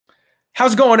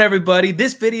How's it going, everybody?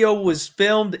 This video was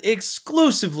filmed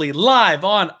exclusively live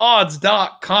on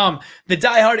odds.com. The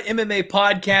Diehard MMA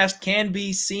podcast can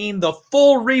be seen. The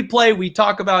full replay. We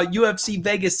talk about UFC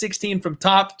Vegas 16 from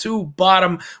top to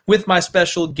bottom with my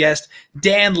special guest,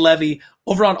 Dan Levi,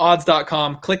 over on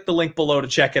odds.com. Click the link below to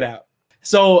check it out.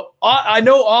 So I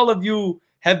know all of you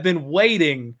have been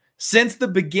waiting since the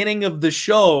beginning of the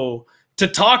show to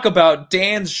talk about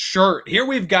Dan's shirt. Here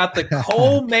we've got the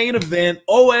co-main event,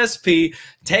 OSP,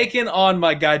 taking on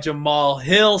my guy Jamahal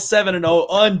Hill, 7-0,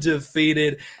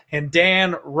 undefeated, and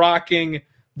Dan rocking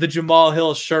the Jamahal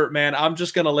Hill shirt, man. I'm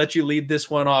just going to let you lead this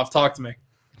one off. Talk to me.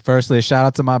 Firstly, a shout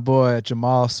out to my boy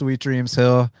Jamahal Sweet Dreams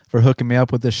Hill for hooking me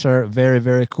up with this shirt. Very,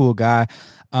 very cool guy.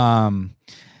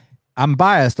 I'm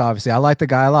biased, obviously. I like the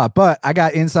guy a lot, but I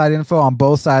got inside info on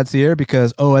both sides here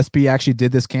because OSP actually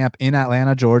did this camp in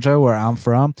Atlanta, Georgia, where I'm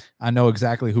from. I know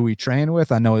exactly who he trained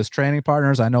with. I know his training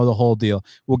partners. I know the whole deal.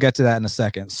 We'll get to that in a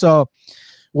second. So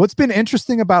what's been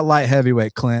interesting about light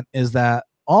heavyweight, Clint, is that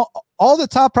all the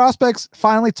top prospects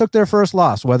finally took their first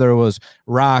loss, whether it was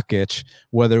Rakic,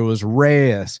 whether it was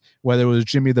Reyes, whether it was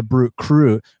Jimmy the Brute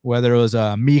Preux, whether it was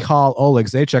Michal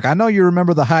Oleksiejczuk. I know you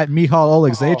remember the hype Michal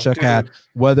Oleksiejczuk had,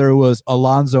 whether it was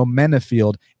Alonzo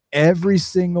Menefield. Every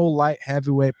single light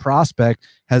heavyweight prospect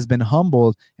has been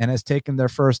humbled and has taken their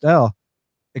first L,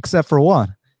 except for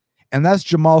one, and that's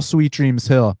Jamahal Sweet Dreams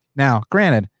Hill. Now,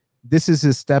 granted, this is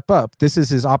his step up. This is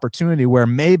his opportunity where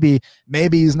maybe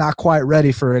he's not quite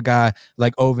ready for a guy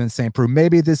like Ovince St. Preux.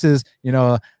 Maybe this is,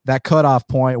 that cutoff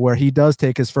point where he does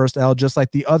take his first L just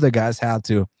like the other guys had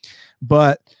to.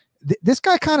 But this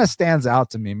guy kind of stands out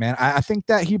to me, man. I think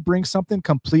that he brings something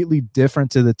completely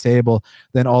different to the table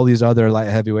than all these other light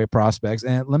heavyweight prospects.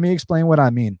 And let me explain what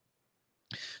I mean.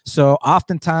 So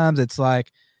oftentimes it's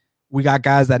like, we got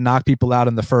guys that knock people out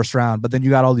in the first round, but then you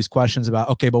got all these questions about,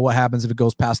 okay, but what happens if it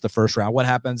goes past the first round? What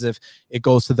happens if it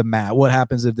goes to the mat? What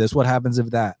happens if this? What happens if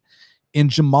that? In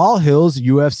Jamahal Hill's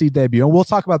UFC debut, and we'll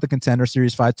talk about the Contender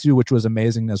Series fight too, which was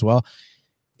amazing as well.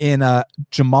 In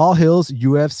Jamahal Hill's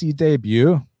UFC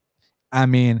debut, I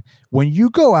mean, when you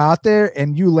go out there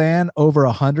and you land over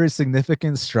 100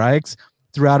 significant strikes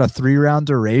throughout a 3-round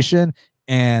duration,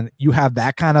 and you have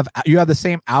the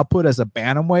same output as a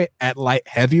bantamweight at light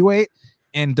heavyweight,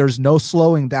 and there's no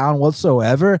slowing down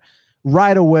whatsoever,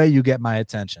 right away you get my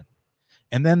attention.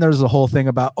 And then there's the whole thing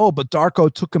about, oh, but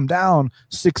Darko took him down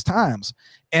 6 times.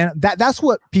 And that's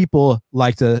what people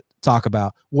like to talk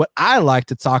about. What I like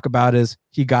to talk about is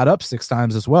he got up 6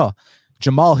 times as well.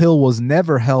 Jamahal Hill was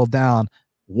never held down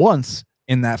once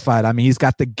in that fight. I mean, he's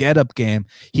got the get-up game.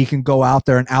 He can go out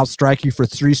there and outstrike you for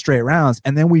 3 straight rounds.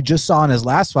 And then we just saw in his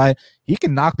last fight, he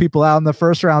can knock people out in the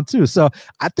first round too. So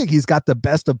I think he's got the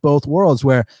best of both worlds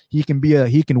where he can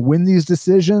win these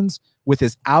decisions with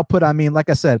his output. I mean, like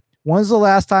I said, when's the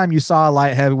last time you saw a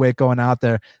light heavyweight going out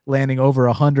there landing over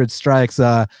 100 strikes?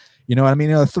 You know what I mean?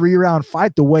 In a 3-round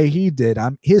fight, the way he did,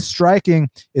 his striking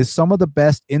is some of the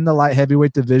best in the light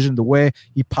heavyweight division, the way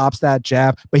he pops that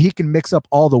jab, but he can mix up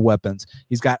all the weapons.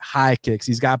 He's got high kicks.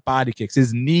 He's got body kicks.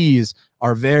 His knees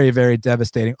are very, very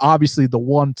devastating. Obviously, the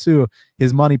 1-2,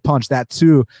 his money punch, that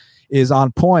 2 is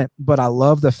on point, but I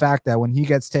love the fact that when he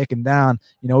gets taken down,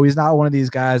 he's not one of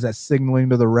these guys that's signaling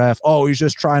to the ref, oh, he's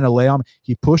just trying to lay on him.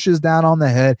 He pushes down on the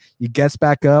head, he gets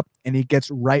back up, and he gets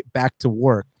right back to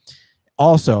work.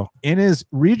 Also, in his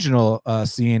regional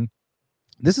scene,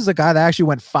 this is a guy that actually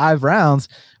went 5 rounds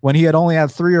when he had only had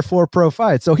 3 or 4 pro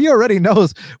fights. So he already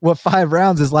knows what 5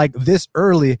 rounds is like this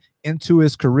early into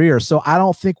his career. So I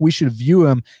don't think we should view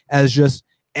him as just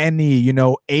any,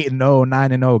 8-0,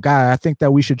 9-0 guy. I think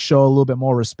that we should show a little bit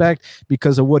more respect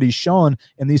because of what he's shown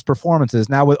in these performances.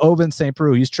 Now with Ovince St.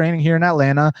 Preux, he's training here in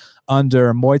Atlanta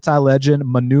under Muay Thai legend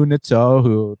Manu Nato,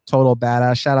 who total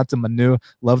badass. Shout out to Manu.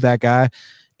 Love that guy.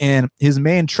 And his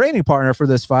main training partner for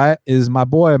this fight is my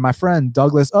friend,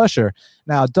 Douglas Usher.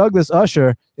 Now, Douglas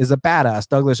Usher is a badass.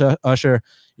 Douglas Usher,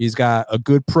 he's got a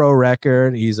good pro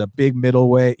record. He's a big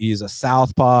middleweight. He's a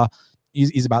southpaw.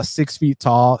 He's about 6 feet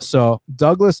tall. So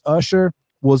Douglas Usher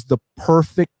was the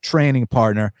perfect training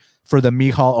partner for the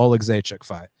Michal Oleksiejczuk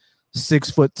fight.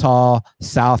 6 foot tall,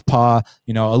 southpaw,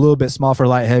 a little bit small for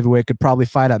light heavyweight, could probably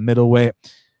fight at middleweight.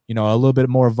 A little bit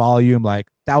more volume. Like,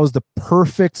 that was the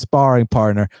perfect sparring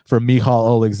partner for Michal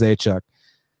Oleksiejczuk.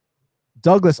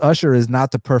 Douglas Usher is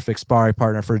not the perfect sparring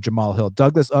partner for Jamahal Hill.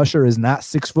 Douglas Usher is not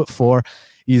 6'4".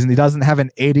 He doesn't have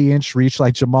an 80-inch reach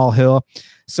like Jamahal Hill.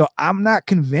 So I'm not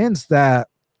convinced that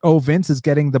Ovince is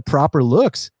getting the proper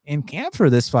looks in camp for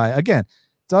this fight. Again,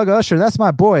 Doug Usher, that's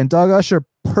my boy. And Doug Usher,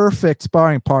 perfect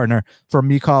sparring partner for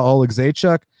Michal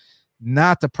Oleksiejczuk.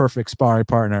 Not the perfect sparring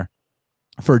partner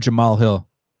for Jamahal Hill.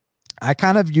 I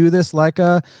kind of view this like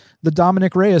the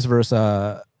Dominic Reyes versus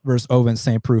Ovince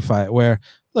St. Preux fight, where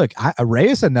look,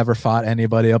 Reyes had never fought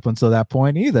anybody up until that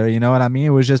point either. You know what I mean?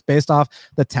 It was just based off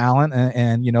the talent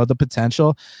and you know, the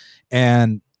potential.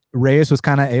 And Reyes was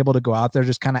kind of able to go out there,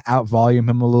 just kind of out volume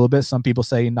him a little bit. Some people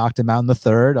say he knocked him out in the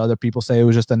third. Other people say it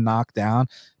was just a knockdown.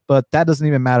 But that doesn't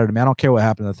even matter to me. I don't care what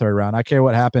happened in the third round. I care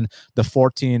what happened the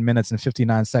 14 minutes and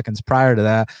 59 seconds prior to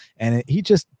that. And he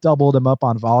just doubled him up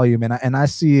on volume. And I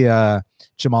see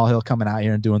Jamahal Hill coming out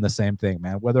here and doing the same thing,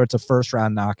 man. Whether it's a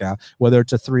first-round knockout, whether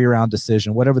it's a 3-round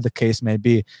decision, whatever the case may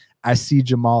be, I see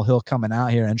Jamahal Hill coming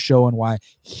out here and showing why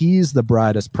he's the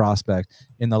brightest prospect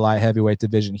in the light heavyweight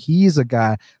division. He's a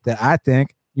guy that I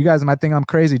think, you guys might think I'm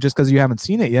crazy just because you haven't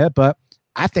seen it yet, but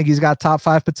I think he's got top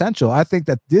 5 potential. I think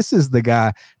that this is the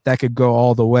guy that could go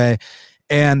all the way.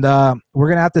 And we're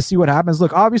going to have to see what happens.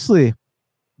 Look, obviously,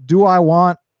 do I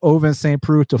want Ovince St.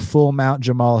 Preux to full mount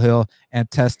Jamahal Hill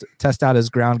and test out his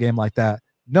ground game like that?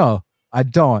 No, I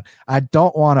don't. I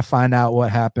don't want to find out what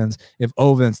happens if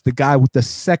Ovince, the guy with the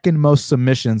second most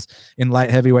submissions in light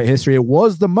heavyweight history, it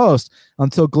was the most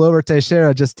until Glover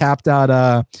Teixeira just tapped out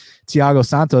Thiago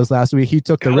Santos last week. He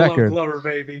took the record. Glover,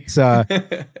 baby. So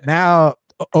now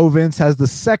Ovince has the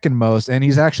second most, and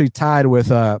he's actually tied with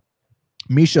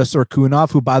Misha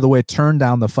Sorkunov, who, by the way, turned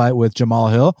down the fight with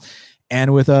Jamahal Hill,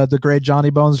 and with the great Johnny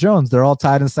Bones Jones. They're all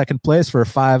tied in second place for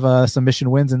 5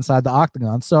 submission wins inside the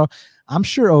octagon. So I'm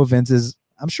sure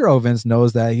Ovince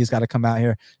knows that he's got to come out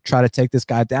here, try to take this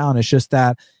guy down. It's just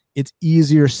that it's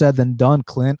easier said than done,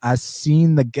 Clint. I've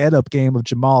seen the get-up game of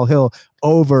Jamahal Hill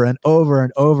over and over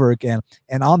and over again.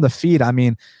 And on the feet, I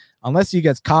mean, unless he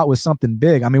gets caught with something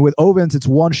big. I mean, with Ovince, it's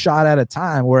 1 shot at a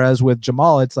time, whereas with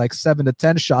Jamahal, it's like 7 to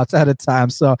 10 shots at a time.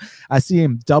 So I see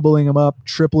him doubling him up,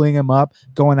 tripling him up,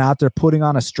 going out there, putting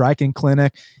on a striking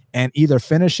clinic, and either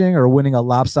finishing or winning a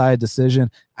lopsided decision.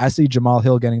 I see Jamahal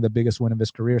Hill getting the biggest win of his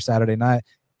career Saturday night,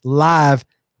 live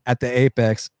at the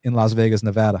Apex in Las Vegas,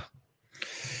 Nevada.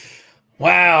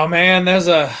 Wow, man, there's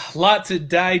a lot to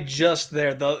digest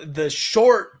there. The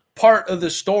short part of the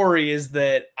story is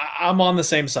that I'm on the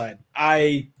same side.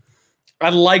 I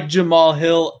like Jamahal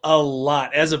Hill a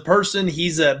lot. As a person,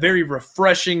 he's a very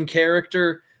refreshing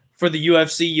character for the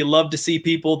UFC. You love to see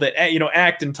people that, you know,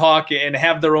 act and talk and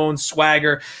have their own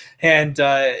swagger. And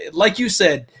like you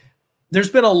said, there's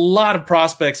been a lot of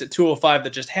prospects at 205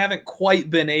 that just haven't quite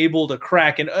been able to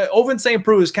crack. And Ovince St.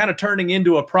 Preux is kind of turning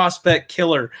into a prospect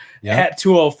killer at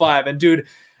 205. And dude,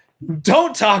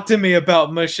 don't talk to me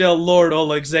about Michelle Lord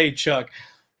Oleksiejczuk.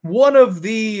 One of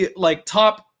the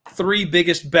top 3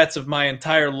 biggest bets of my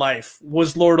entire life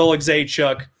was Lord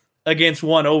Oleksiejczuk against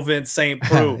one Ovince St.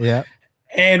 Preux. Yeah.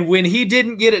 And when he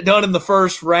didn't get it done in the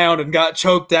first round and got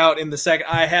choked out in the second,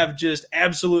 I have just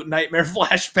absolute nightmare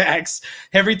flashbacks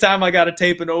every time I got to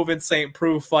tape an Ovince St.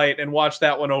 Preux fight and watch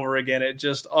that one over again. It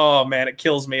just, oh man, it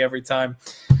kills me every time.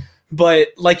 But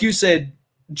like you said,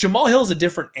 Jamahal Hill's a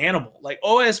different animal. Like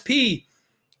OSP,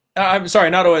 I'm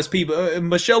sorry, not OSP, but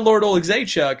Michelle Lord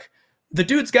Oleksiejczuk, the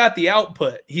dude's got the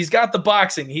output. He's got the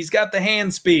boxing. He's got the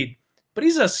hand speed. But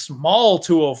he's a small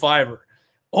 205er.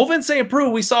 Ovince St. Preux,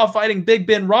 we saw fighting Big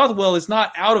Ben Rothwell, is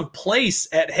not out of place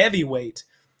at heavyweight.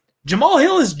 Jamahal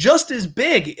Hill is just as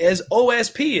big as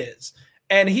OSP is.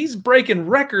 And he's breaking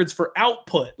records for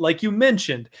output, like you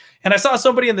mentioned. And I saw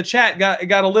somebody in the chat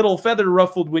got a little feather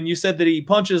ruffled when you said that he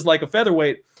punches like a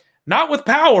featherweight. Not with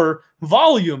power,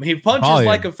 volume. He punches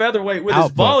like a featherweight with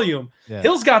his volume. Yeah.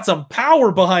 Hill's got some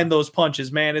power behind those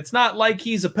punches, man. It's not like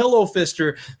he's a pillow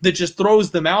fister that just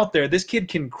throws them out there. This kid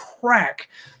can crack.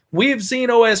 We have seen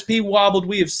OSP wobbled.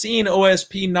 We have seen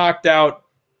OSP knocked out.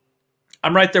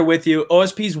 I'm right there with you.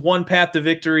 OSP's one path to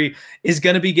victory is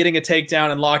going to be getting a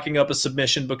takedown and locking up a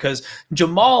submission, because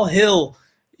Jamahal Hill,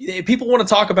 people want to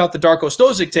talk about the Darko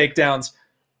Stosic takedowns,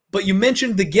 but you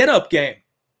mentioned the get-up game.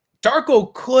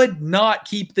 Darko could not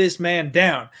keep this man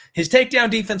down. His takedown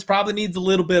defense probably needs a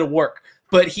little bit of work,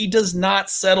 but he does not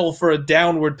settle for a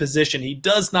downward position. He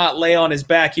does not lay on his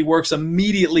back. He works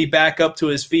immediately back up to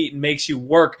his feet and makes you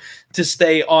work to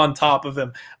stay on top of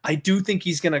him. I do think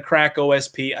he's going to crack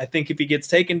OSP. I think if he gets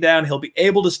taken down, he'll be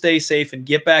able to stay safe and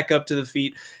get back up to the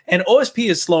feet. And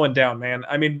OSP is slowing down, man.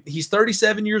 I mean, he's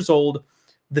 37 years old.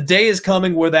 The day is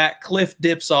coming where that cliff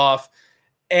dips off,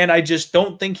 and I just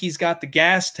don't think he's got the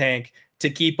gas tank to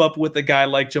keep up with a guy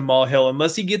like Jamahal Hill,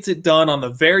 unless he gets it done on the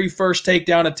very first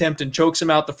takedown attempt and chokes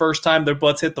him out the first time their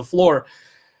butts hit the floor.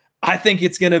 I think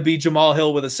it's going to be Jamahal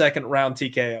Hill with a second round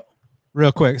TKO.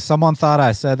 Real quick, someone thought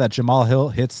I said that Jamahal Hill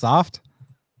hits soft.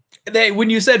 When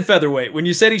you said featherweight, when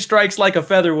you said he strikes like a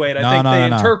featherweight, I think they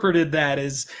interpreted that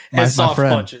as soft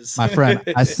punches. My friend,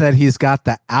 I said he's got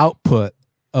the output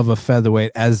of a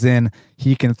featherweight, as in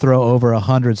he can throw over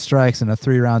 100 strikes in a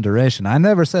 3-round duration. I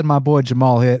never said my boy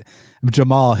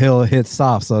Jamahal Hill hit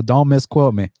soft, so don't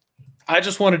misquote me. I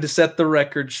just wanted to set the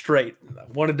record straight. I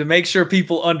wanted to make sure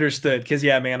people understood because,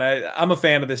 yeah, man, I'm a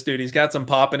fan of this dude. He's got some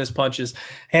pop in his punches,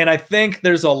 and I think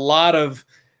there's a lot of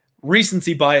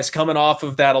recency bias coming off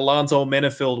of that Alonzo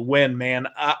Menifield win, man.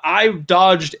 I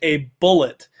dodged a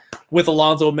bullet with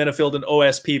Alonzo Menifield and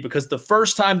OSP because the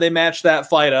first time they matched that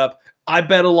fight up, I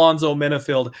bet Alonzo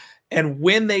Menifield. And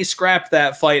when they scrapped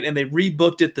that fight and they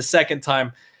rebooked it the second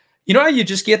time, you know how you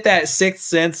just get that sixth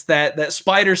sense, that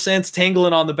spider sense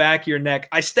tingling on the back of your neck?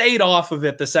 I stayed off of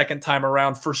it the second time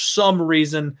around for some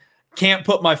reason. Can't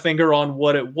put my finger on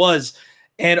what it was.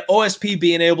 And OSP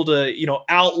being able to,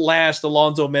 outlast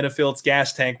Alonzo Menifield's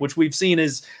gas tank, which we've seen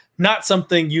is not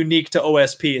something unique to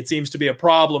OSP. It seems to be a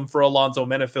problem for Alonzo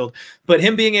Menifield. But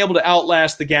him being able to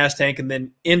outlast the gas tank and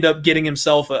then end up getting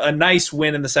himself a nice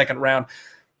win in the second round,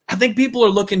 I think people are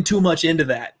looking too much into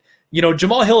that.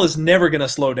 Jamahal Hill is never going to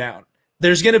slow down.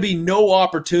 There's going to be no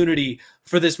opportunity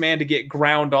for this man to get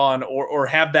ground on or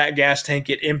have that gas tank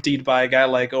get emptied by a guy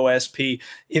like OSP.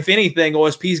 If anything,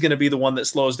 OSP is going to be the one that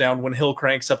slows down when Hill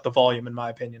cranks up the volume, in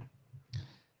my opinion.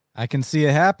 I can see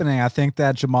it happening. I think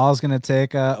that Jamal is going to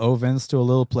take Ovince to a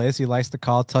little place he likes to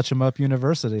call Touch 'em Up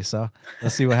University. So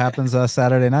let's see what happens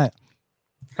Saturday night.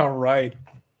 All right.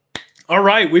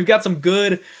 We've got some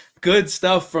good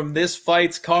stuff from this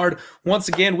fight's card. Once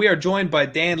again, we are joined by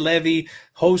Dan Levi,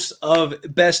 host of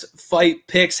Best Fight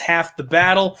Picks, Half the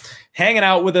Battle. Hanging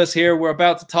out with us here, we're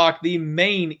about to talk the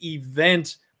main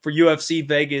event for UFC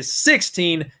Vegas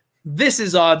 16. This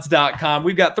is odds.com.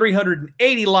 We've got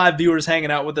 380 live viewers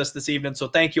hanging out with us this evening, so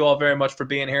thank you all very much for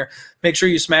being here. Make sure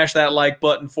you smash that like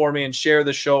button for me and share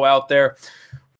the show out there.